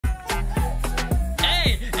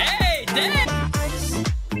Hey.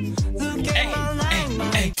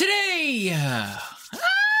 Today,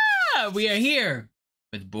 we are here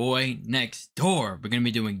with Boy Next Door. We're gonna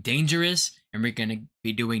be doing Dangerous, and we're gonna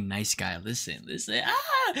be doing Nice Guy. Listen.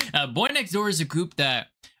 Boy Next Door is a group that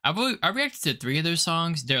I reacted to 3 of their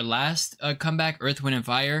songs. Their last comeback, Earth, Wind, and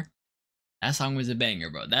Fire. That song was a banger,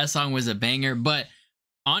 bro. That song was a banger. But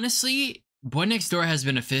honestly, Boy Next Door has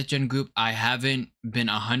been a 5th gen group I haven't been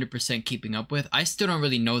 100% keeping up with. I still don't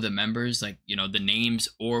really know the members, like, you know, the names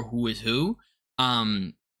or who is who.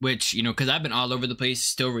 Which, you know, because I've been all over the place,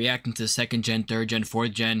 still reacting to 2nd gen, 3rd gen,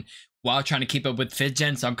 4th gen, while trying to keep up with 5th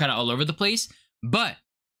gen, so I'm kind of all over the place. But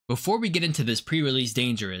before we get into this pre-release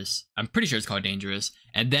Dangerous, I'm pretty sure it's called Dangerous,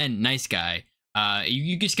 and then Nice Guy,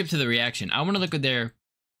 you can skip to the reaction. I want to look at their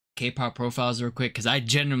K-pop profiles real quick, because I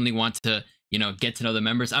genuinely want to, you know, get to know the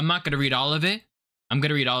members. I'm not going to read all of it. I'm going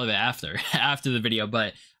to read all of it after the video,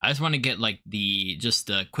 but I just want to get, like, the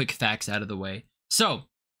quick facts out of the way. So,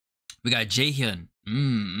 we got Jaehyun.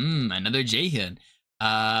 Another Jaehyun.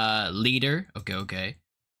 Leader. Okay.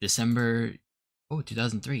 December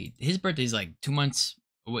 2003. His birthday's like 2 months.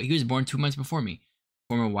 He was born 2 months before me.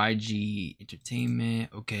 Former YG Entertainment.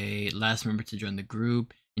 Okay. Last member to join the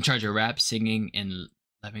group. In charge of rap, singing, and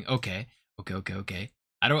laughing. Okay.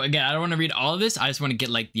 I don't want to read all of this. I just want to get,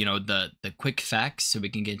 like, you know, the quick facts so we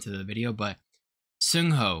can get into the video. But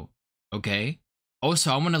Seungho. Okay.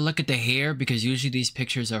 Also, I want to look at the hair, because usually these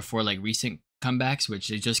pictures are for, like, recent comebacks, which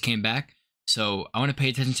they just came back. So I want to pay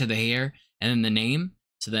attention to the hair and then the name.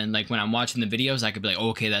 So then, like, when I'm watching the videos, I could be like, oh,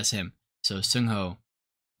 okay, that's him. So Seungho,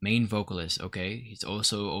 main vocalist. Okay. He's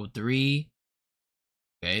also 03.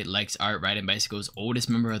 Okay. Likes art, riding bicycles. Oldest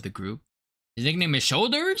member of the group. His nickname is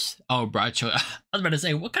Shoulders. Oh, Broad Shoulder. I was about to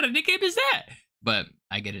say, what kind of nickname is that? But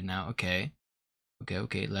I get it now. Okay.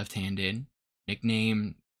 Left-handed.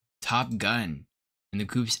 Nickname Top Gun. And the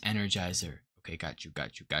group's Energizer. Okay, got you.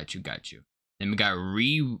 Then we got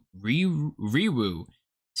Riwoo.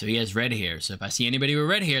 So he has red hair. So if I see anybody with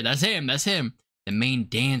red hair, that's him. The main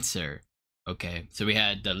dancer. Okay, so we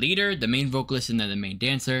had the leader, the main vocalist, and then the main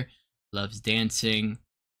dancer. Loves dancing.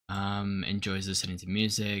 Enjoys listening to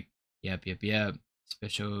music. Yep.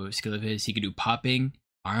 Special skill of his, he could do popping,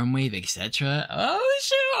 arm wave, etc. Oh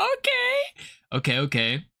shoot,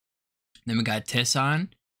 okay. Then we got Taesan,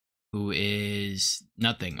 who is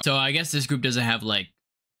nothing. So I guess this group doesn't have, like,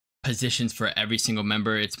 positions for every single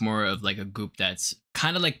member. It's more of, like, a group that's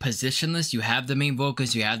kind of like positionless. You have the main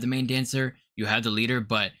vocalist, you have the main dancer, you have the leader,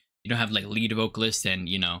 but you don't have, like, lead vocalist and,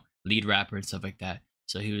 you know, lead rapper and stuff like that.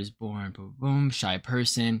 So he was born, boom, shy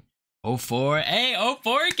person. 04. Hey,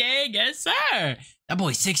 04 gang, yes sir. That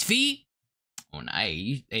boy's 6 feet. Oh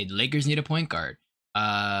nice. Hey, the Lakers need a point guard.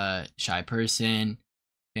 Shy person.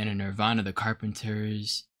 Fan of Nirvana, the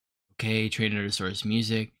Carpenters. Okay, trainer to Source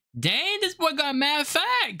Music. Dang, this boy got mad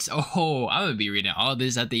facts. Oh, I'm gonna be reading all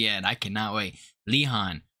this at the end. I cannot wait.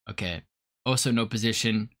 Leehan. Okay. Also no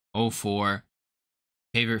position. 04.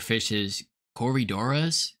 Favorite fish is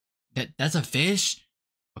Corridoras. That's a fish?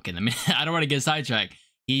 Okay, I don't want to get sidetracked.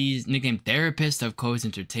 He's nicknamed Therapist of Co's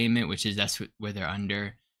Entertainment, that's where they're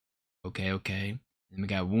under. Okay. Then we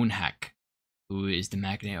got Woonhak, who is the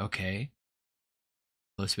magnet. Okay.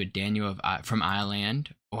 Close with Daniel from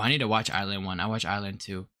Island. Oh, I need to watch Island 1. I watch Island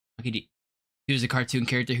 2. Monkey D. He was a cartoon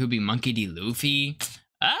character who'd be Monkey D. Luffy.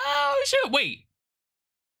 Oh, shoot. Wait.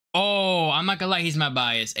 Oh, I'm not gonna lie. He's my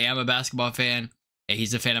bias. Hey, I'm a basketball fan. Hey,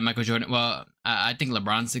 he's a fan of Michael Jordan. Well, I think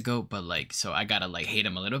LeBron's the GOAT, but, like, so I gotta, like, hate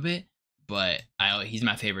him a little bit. But he's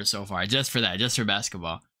my favorite so far, just for that, just for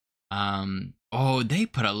basketball. Oh, they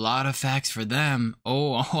put a lot of facts for them.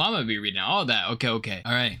 Oh, I'm gonna be reading all that. Okay.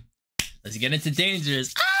 All right, let's get into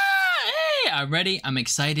Dangerous. Hey, I'm ready. I'm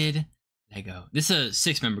excited. There you go. This is a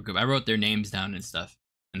 6-member group. I wrote their names down and stuff,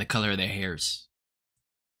 and the color of their hairs.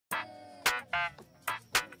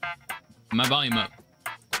 My volume up.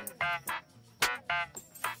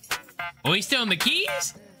 Oh, he's still on the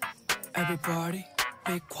keys? Everybody,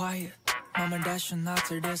 be quiet. Mom and Dad should not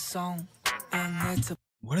hear this song.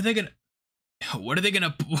 What are they gonna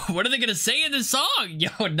say in this song? Yo,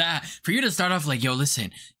 nah. For you to start off like, yo,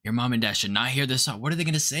 listen, your mom and dad should not hear this song. What are they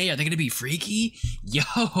gonna say? Are they gonna be freaky?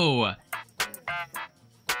 Yo.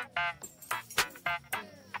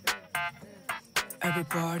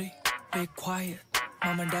 Everybody, be quiet.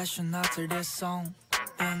 Mom and Dad should not hear this song.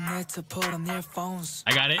 You need to put on your phones.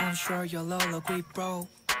 I got it. I'm sure you'll all agree, bro.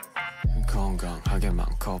 건강하게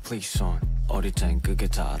많고 please son 어릴 땐 그게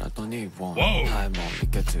다라더니 원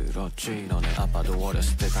할머니께 들었지 너네 아빠도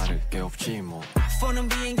어렸을 때 다를 게 없지 뭐 폰은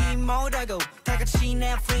비행기 모드고 다 같이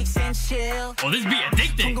Netflix and chill. Oh, this be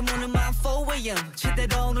addicting. 공부문은만 4am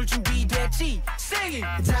제대로 놀 준비됐지. Sing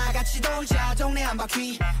it. 다 같이 돌자 동네 한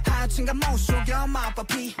바퀴. 하여튼간 못 속여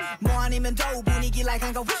맛바피. 뭐 아니면 더 분위기 like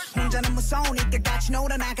한가 혼자는 무서우니까 같이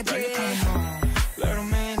놀아나가지. Little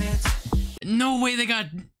minutes. No way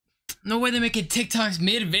they making TikToks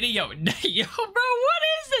mid-video. Yo, bro, what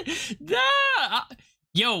is it? Nah.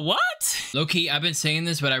 Yo, what? Low-key, I've been saying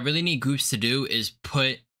this, what I really need groups to do is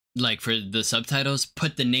put, like, for the subtitles,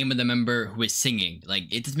 put the name of the member who is singing.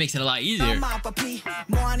 Like, it just makes it a lot easier.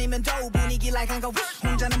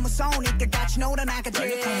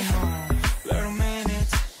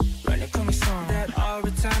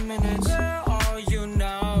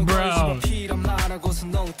 Bro.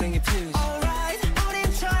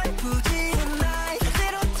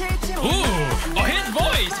 Ooh, oh, his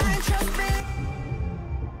voice.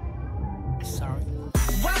 Sorry.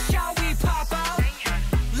 What shall we pop out?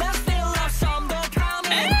 Let's feel love some 더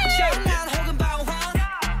coming. 장난 혹은 방황.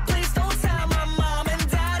 Please don't tell my mom and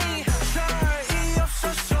daddy. 별이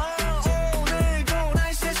없었어. 오늘도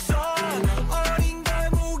날 셌어. 어린 걸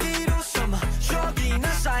무기로 삼아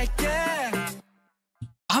저기는 살게.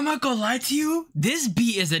 I'm not gonna lie to you. This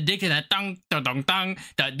beat is addicting. That dong dong dong dong.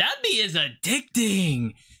 That beat is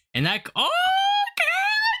addicting. And that okay.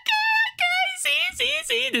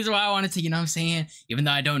 See. This is why I wanted to, you know what I'm saying? Even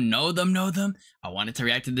though I don't know them, I wanted to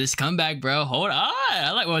react to this comeback, bro. Hold on.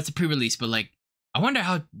 I like, well, it's a pre-release, but like, I wonder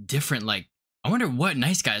how different, like, I wonder what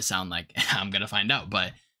Nice Guys sound like. I'm gonna find out.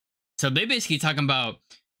 But so they basically talking about,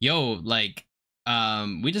 yo, like,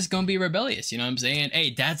 we just gonna be rebellious, you know what I'm saying? Hey,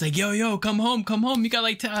 dad's like, yo, come home, you got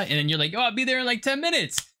like 10, and then you're like, yo, I'll be there in like 10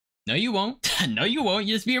 minutes. No, you won't. No, you won't.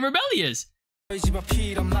 You're just being rebellious.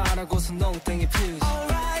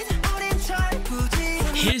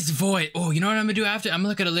 His voice. Oh, you know what I'm gonna do after? I'm gonna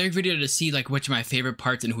look at a lyric video to see like which of my favorite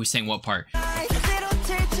parts and who sang what part.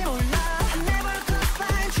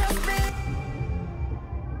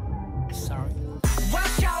 Sorry. What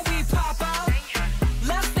shall we pop out?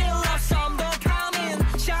 Let's feel love some 더 coming.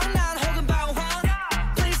 장난 혹은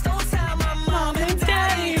방황. Please don't tell my mom and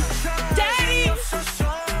daddy. Daddy.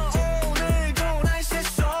 오늘도 날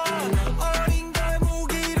셌어. 어린 걸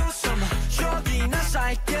무기로 삼아 저기는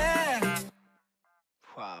살게.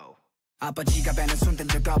 Wow. 아빠 지갑에는 손댄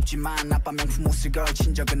적 없지만 아빠 명품 옷을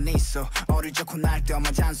걸친 적은 있어. 어릴 적 혼날 때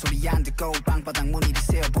엄마 잔소리 안 듣고 방바닥 무늬를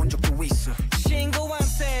세어본 적도 있어.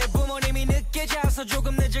 신고한테 부모님이 늦게 자서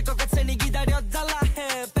조금 늦을 것 같으니 기다려달라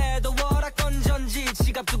해. 배도 워낙 건전지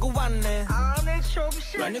지갑 두고 왔네. 안에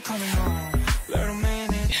접시. When you coming home, little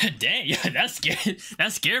minute. Dang, yeah, that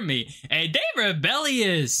scared me. Hey, they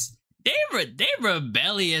rebellious. They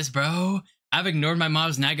rebellious, bro. I've ignored my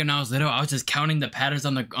mom's nagging when I was little. I was just counting the patterns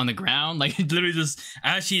on the ground. Like, literally just,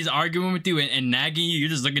 as she's arguing with you and nagging you, you're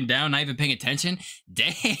just looking down, not even paying attention.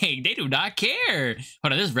 Dang, they do not care.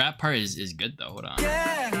 Hold on, this rap part is good, though. Hold on.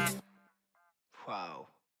 Yeah. Wow.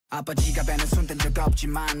 아빠 지갑에는 손댄 적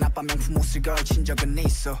없지만 아빠 명품 옷을 걸친 적은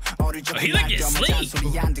있어. 어릴 적 혼날 때 엄마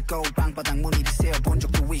잔소리 안 듣고 방바닥 무늬를 세어본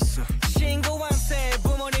적도 있어. 신고한테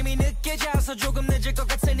부모님이 늦게 자서 조금 늦을 것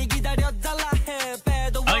같으니 기다려달라 해.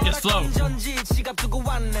 배도 워낙 건전지 지갑 두고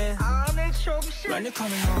왔네. 안에 접시. When you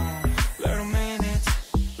coming home, little minutes.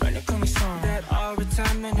 When you coming home, that every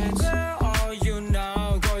 10 minutes. Where are you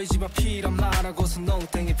now? 거의 집 앞이란 말하고서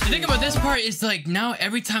농땡이. The thing about this part is like now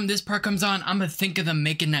every time this part comes on, I'm gonna think of them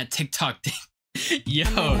making that TikTok thing. Yo.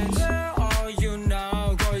 Where are you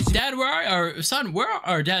now? Dad, where are you? Or son,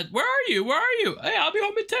 Dad, where are you? Where are you? Hey, I'll be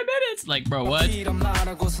home in 10 minutes. Like, bro, what? Oh,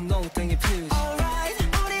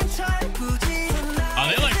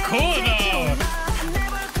 they look cool though.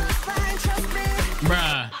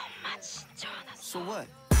 Bruh. So what?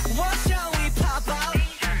 What shall we pop out?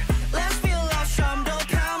 Let's feel love some 더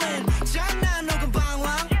coming. 장난 혹은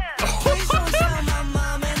방황. Please don't tell my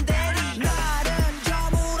mom and daddy. 날은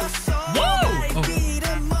저물었어.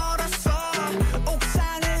 발길은 멀었어.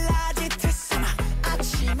 옥상을 아짓했어.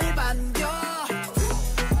 아침을 반겨.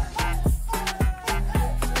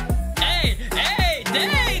 Hey.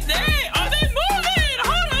 Are they moving?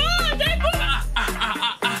 Hold on. They moving.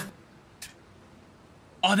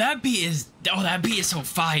 Oh, that beat is so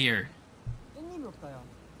fire.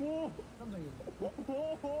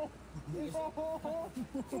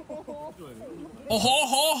 Oh,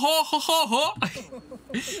 ho.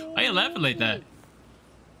 Why are you laughing like that?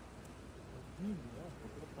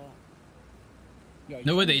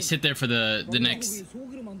 No way they sit there for the next.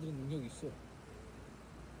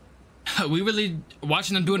 We really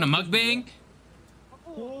watching them doing a mukbang?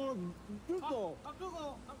 Ho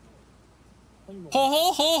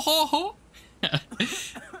ho ho ho ho.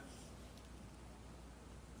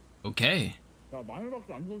 Okay.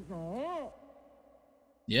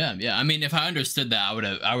 Yeah, yeah. I mean, if I understood that, I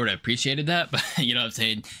would have appreciated that. But you know what I'm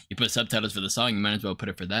saying? You put subtitles for the song, you might as well put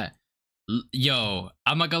it for that. Yo,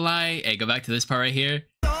 I'm not gonna lie. Hey, go back to this part right here.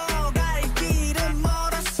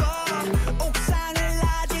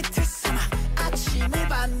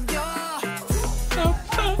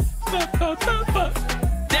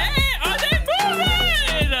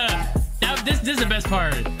 This is the best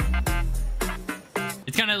part.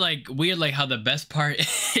 It's kind of like weird, like how the best part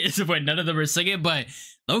is when none of them are singing, but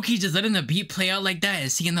low-key just letting the beat play out like that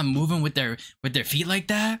and seeing them moving with their feet like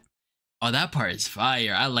that. Oh, that part is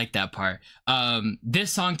fire. I like that part.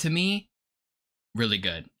 This song to me, really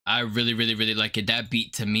good. I really like it. That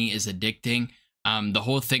beat to me is addicting. The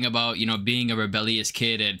whole thing about, you know, being a rebellious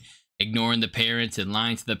kid and ignoring the parents and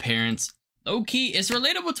lying to the parents, low-key, it's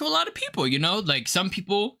relatable to a lot of people, you know? Like some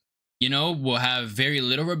people, you know, will have very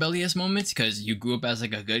little rebellious moments because you grew up as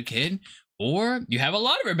like a good kid, or you have a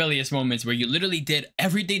lot of rebellious moments where you literally did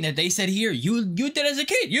everything that they said here. You did as a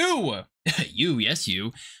kid. You, yes,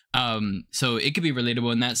 you. So it could be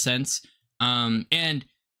relatable in that sense. And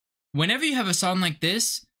whenever you have a song like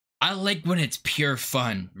this, I like when it's pure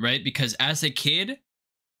fun, right? Because as a kid,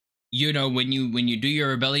 you know, when you do your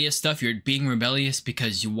rebellious stuff, you're being rebellious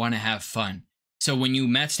because you want to have fun. So when you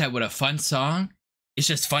match that with a fun song, it's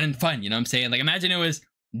just fun and fun, you know what I'm saying? Like, imagine it was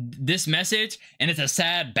this message and it's a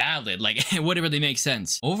sad ballad. Like, it wouldn't really make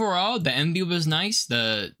sense. Overall, the MV was nice.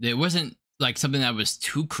 It wasn't like something that was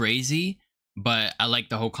too crazy, but I like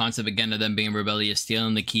the whole concept again of them being rebellious,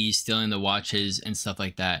 stealing the keys, stealing the watches and stuff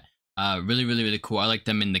like that. Really cool. I like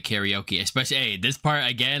them in the karaoke, especially, hey, this part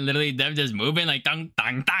again, literally them just moving like dang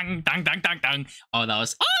dang dang dang dang dang dang. Oh, that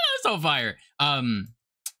was so fire.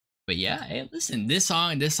 But yeah, hey, listen, this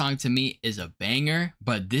song to me is a banger.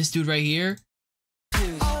 But this dude right here,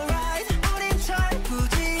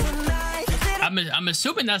 I'm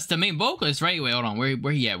assuming that's the main vocalist, right? Wait, hold on, where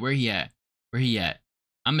he at?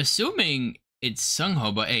 I'm assuming it's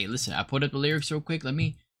Sungho, but hey, listen, I put up the lyrics real quick. Let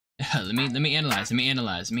me analyze.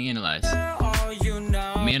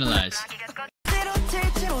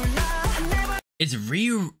 It's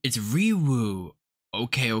Rewoo.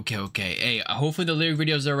 Okay. Hey, hopefully the lyric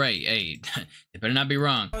videos are right. Hey, they better not be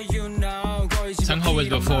wrong. Sungho was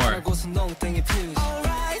before.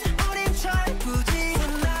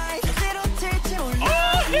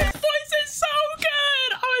 Oh, his voice is so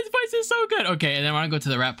good. Oh, his voice is so good. Okay, and then I want to go to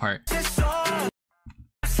the rap part.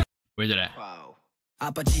 Where's it at?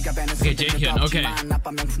 Okay, Jaehyun, okay. I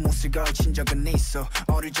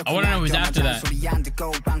want to know who's after that.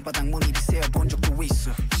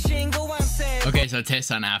 Okay, so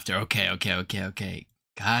Taesan after. Okay.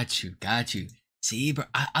 Got you. See, bro,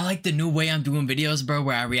 I like the new way I'm doing videos, bro,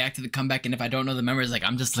 where I react to the comeback, and if I don't know the members, like,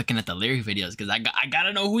 I'm just looking at the lyric videos, because I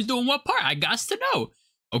gotta know who's doing what part. I got to know.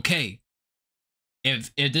 Okay.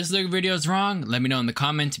 If this lyric video is wrong, let me know in the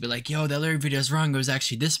comments. Be like, yo, that lyric video is wrong. It was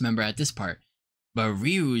actually this member at this part. But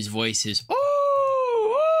Ryu's voice is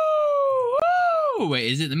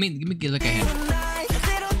wait, is it? Let me get a look at him.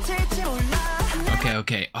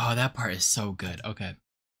 Okay. Oh, that part is so good. Okay.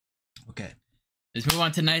 Let's move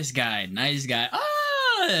on to Nice Guy.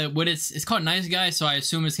 What it's called Nice Guy, so I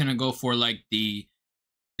assume it's gonna go for like the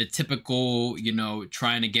typical, you know,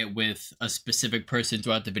 trying to get with a specific person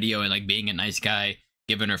throughout the video and like being a nice guy,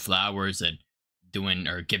 giving her flowers and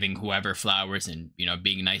giving whoever flowers and, you know,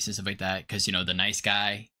 being nice and stuff like that, because, you know, the nice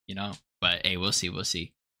guy, you know. But hey, we'll see.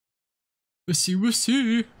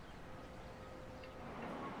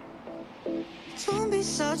 Don't be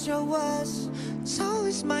such a wuss. It's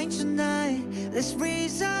always mine tonight. Let's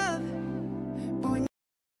raise up.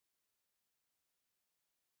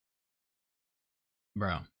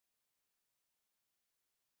 Bro,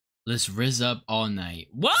 let's rizz up all night.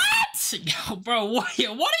 What? Yo, bro, what are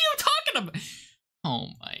you talking about? Oh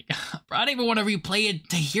my god, bro, I don't even want to replay it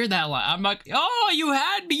to hear that line. I'm like, oh, you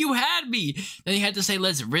had me. Then you had to say,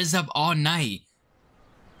 let's rizz up all night.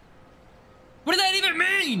 What does that even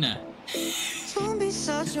mean? Don't be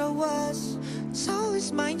such a wuss. It's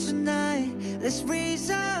always mine tonight. Let's raise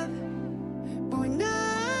up. Boy, night.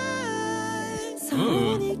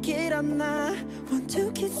 Want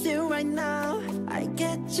to kiss you right now. I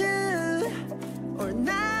get you. Or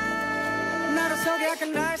not.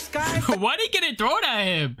 Why did he get it thrown at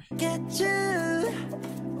him? Get you.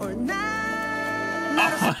 Or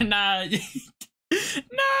not. Oh, nah.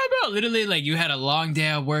 Nah, bro. Literally, like, you had a long day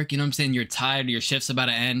at work, you know what I'm saying? You're tired, your shift's about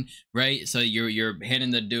to end, right? So you're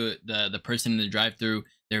handing the person in the drive-thru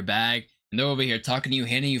their bag, And they're over here talking to you,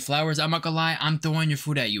 handing you flowers. I'm not gonna lie, I'm throwing your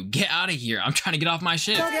food at you. Get out of here. I'm trying to get off my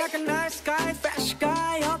ship.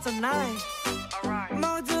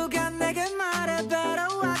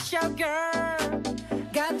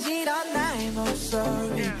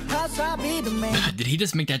 Did he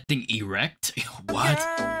just make that thing erect? What?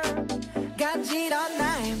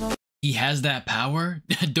 He has that power?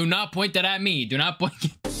 Do not point that at me. Do not point.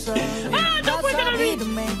 Don't point that at me.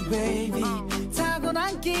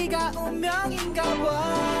 Look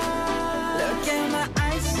at my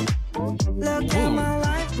eyes. Look at my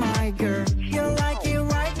life, my girl. You like it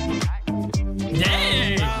right?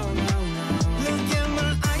 Dang. Look at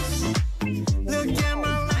my eyes. Look at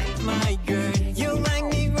my life, my girl. You like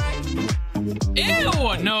me right?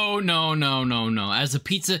 Ew! No. As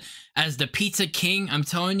the pizza king, I'm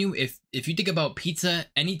telling you, if you think about pizza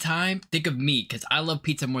anytime, think of me, because I love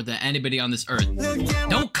pizza more than anybody on this earth.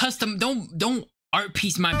 Don't art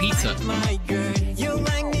piece my pizza. My girl, you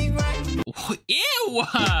like me right? Ew!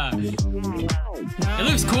 It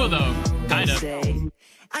looks cool though, kind of.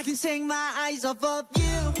 I can take my eyes off of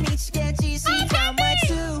you. 미치겠지 시간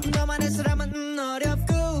말투. 너만의 사람은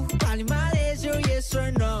어렵고 빨리 말해줘 yes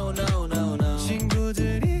or no.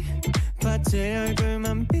 친구들이 밭에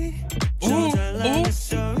얼굴만 비춰달라는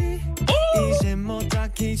소리. 이제 뭐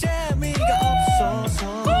딱히 재미가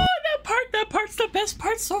없어서. That part's the best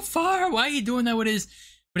part so far. Why are you doing that with his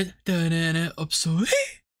upso리?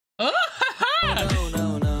 No.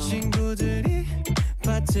 친구들이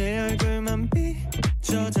밭에 얼굴만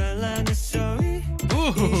비춰달라는 소리.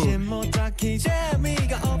 이제 뭐 딱히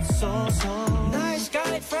재미가 없어서. Nice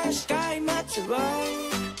guy, fresh guy 맞지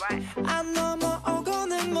right? 안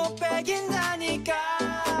넘어오고는 못 배긴다니까.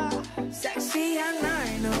 섹시한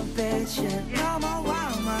날 너 배치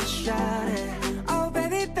넘어와 my shawty. Oh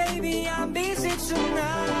baby, I'm busy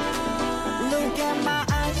tonight. Look at my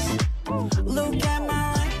eyes. Look at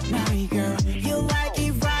my life, my girl. You like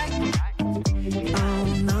it right? Oh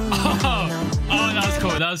no. Oh,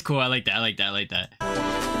 that was cool. I like that. Look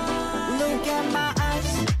at my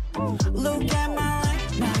eyes. Look at my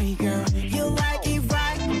life, my girl. You like it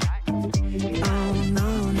right? Oh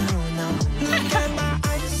no. Look at my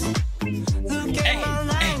eyes. Look at my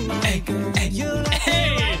life, my girl. You like it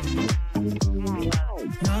right?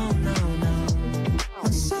 No.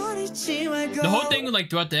 The whole thing like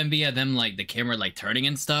throughout the NBA, them like the camera like turning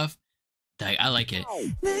and stuff. Like, I like it.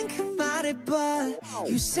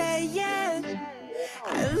 You say yeah.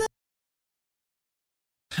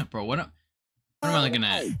 Bro, what am I looking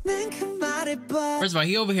at? First of all,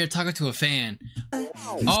 he over here talking to a fan.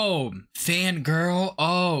 Oh, fan girl.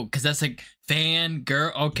 Oh, because that's like fan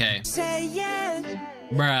girl. Okay. Say yeah.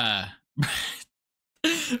 Bruh.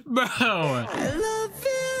 Bro. I love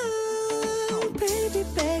you.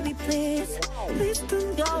 Baby, please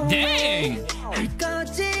don't go. Dang. 할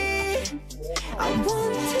거지. I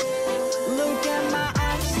want to. Look at my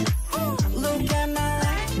eyes. Look at my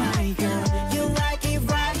life, my girl. You like it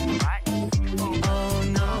right? Oh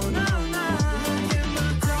no.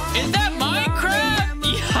 Is that Minecraft?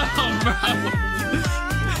 Yo, bro.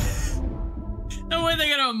 No way they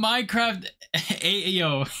got a Minecraft.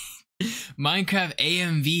 Minecraft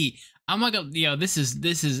AMV. I'm like, yo, this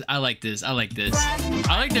is. I like this. I like their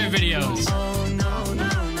videos.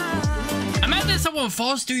 Imagine someone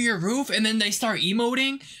falls through your roof and then they start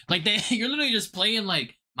emoting. Like you're literally just playing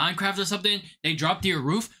like Minecraft or something. They drop to your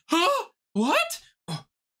roof. Huh? What?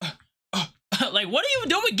 Like, what are you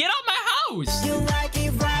doing? Get out my house. You like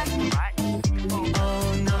it right? Oh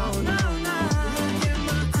no.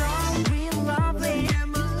 Real lovely.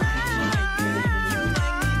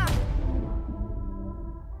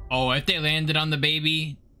 Oh, if they landed on the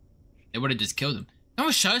baby, they would have just killed him.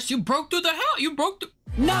 No, shush! You broke through the house. You broke the.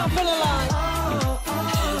 Now for the line.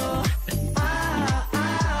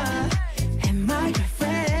 And my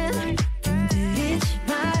girlfriend can do it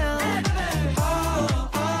smile.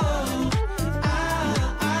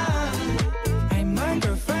 I'm my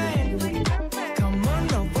girlfriend. Come on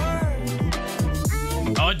the word.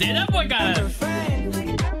 Oh, damn, that boy got a.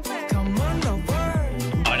 Come on the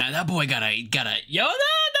word. Oh, now that boy got a. Yo,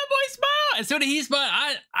 that boy smiled. As soon as he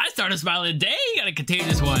smiled, I started smiling. Dang, you got a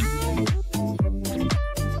contagious one.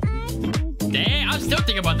 Dang, I'm still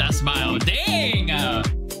thinking about that smile. Dang.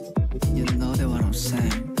 You know that what I'm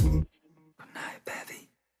saying. Good night, baby.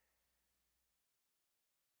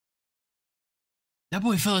 That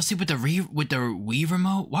boy fell asleep with the Wii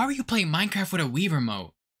remote. Why were you playing Minecraft with a Wii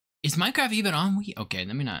remote? Is Minecraft even on Wii? Okay,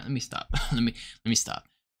 let me stop. let me stop.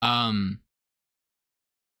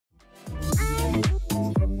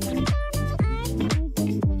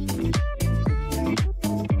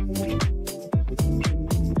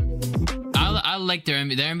 I like their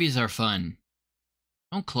MV. Their MVs are fun.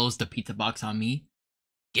 Don't close the pizza box on me.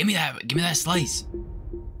 Give me that slice.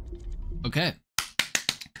 Okay.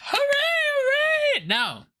 Hooray!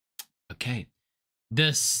 Now, okay.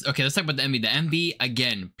 Let's talk about the MV. The MV,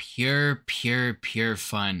 again, pure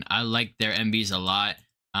fun. I like their MVs a lot.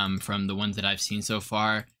 From the ones that I've seen so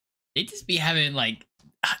far. They just be having like,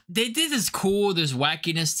 they did this cool, there's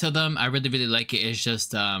wackiness to them. I really like it. It's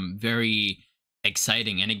just very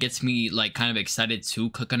exciting, and it gets me like kind of excited to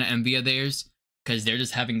click on an MV of theirs, because they're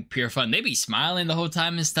just having pure fun. They be smiling the whole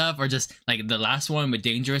time and stuff, or just like the last one with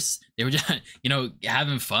Dangerous, they were just, you know,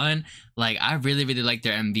 having fun. Like, I really like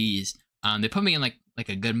their MVs. They put me in like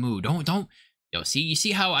a good mood. Don't yo, see, you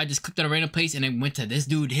see how I just clicked on a random place and it went to this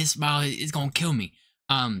dude, his smile is gonna kill me.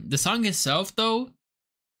 The song itself though,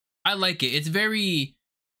 I like it.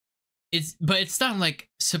 But it's not like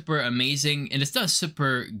super amazing, and it's not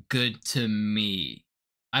super good to me.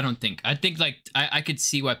 I don't think. I think like I could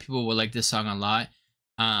see why people would like this song a lot.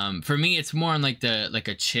 For me, it's more on like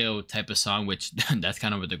a chill type of song, which that's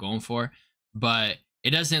kind of what they're going for. But it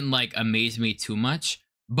doesn't like amaze me too much.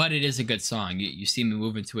 But it is a good song. You see me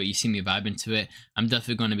moving to it. You see me vibing to it. I'm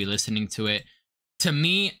definitely going to be listening to it. To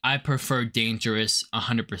me, I prefer Dangerous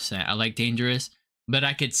 100%. I like Dangerous, but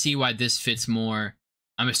I could see why this fits more.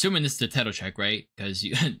 I'm assuming this is the title track, right? Because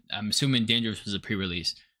I'm assuming Dangerous was a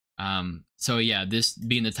pre-release. So yeah, this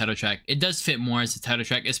being the title track, it does fit more as a title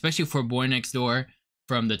track, especially for BOYNEXTDOOR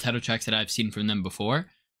from the title tracks that I've seen from them before.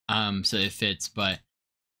 So it fits, but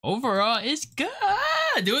overall, it's good.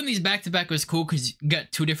 Doing these back-to-back was cool because you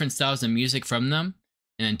got two different styles of music from them,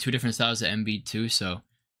 and then two different styles of MV too. So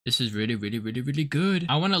this is really good.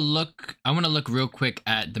 I want to look real quick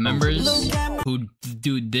at the members who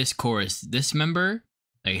do this chorus. This member,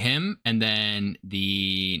 like him, and then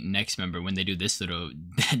the next member when they do this little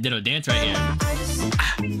dance right here.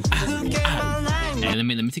 Hey, let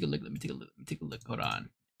me take a look. Let me take a look. Hold on.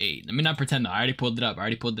 Hey, let me not pretend though. I already pulled it up.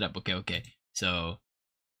 Okay. So,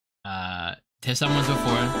 Taeseon's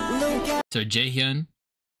before. So Jaehyun.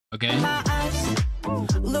 Okay.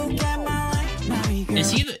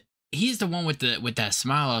 Is he's the one with that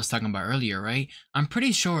smile I was talking about earlier, right? I'm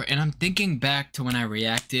pretty sure, and I'm thinking back to when I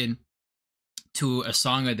reacted to a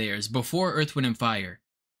song of theirs before Earth, Wind, and Fire,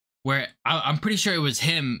 where I'm pretty sure it was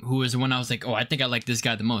him who was the one I was like, oh, I think I like this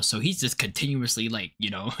guy the most. So he's just continuously like,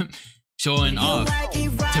 you know, showing off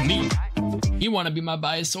to me. He want to be my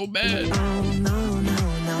bias so bad.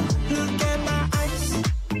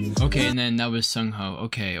 Okay, and then that was Sungho.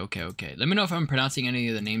 Okay. Let me know if I'm pronouncing any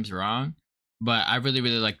of the names wrong, but I really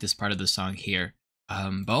like this part of the song here.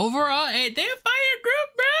 But overall, hey, they're a fire group,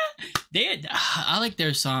 bruh. I like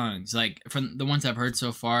their songs, like from the ones I've heard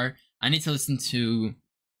so far. I need to listen to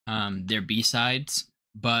their B-sides,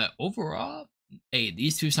 but overall, hey,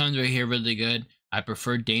 these two songs right here really good. I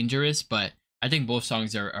prefer Dangerous, but I think both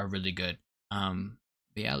songs are really good. But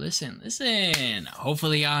yeah, listen.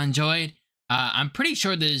 Hopefully y'all enjoyed. I'm pretty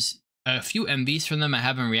sure there's a few MVs from them I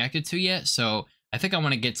haven't reacted to yet, so I think I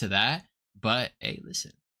want to get to that. But hey,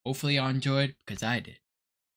 listen. Hopefully y'all enjoyed, because I did.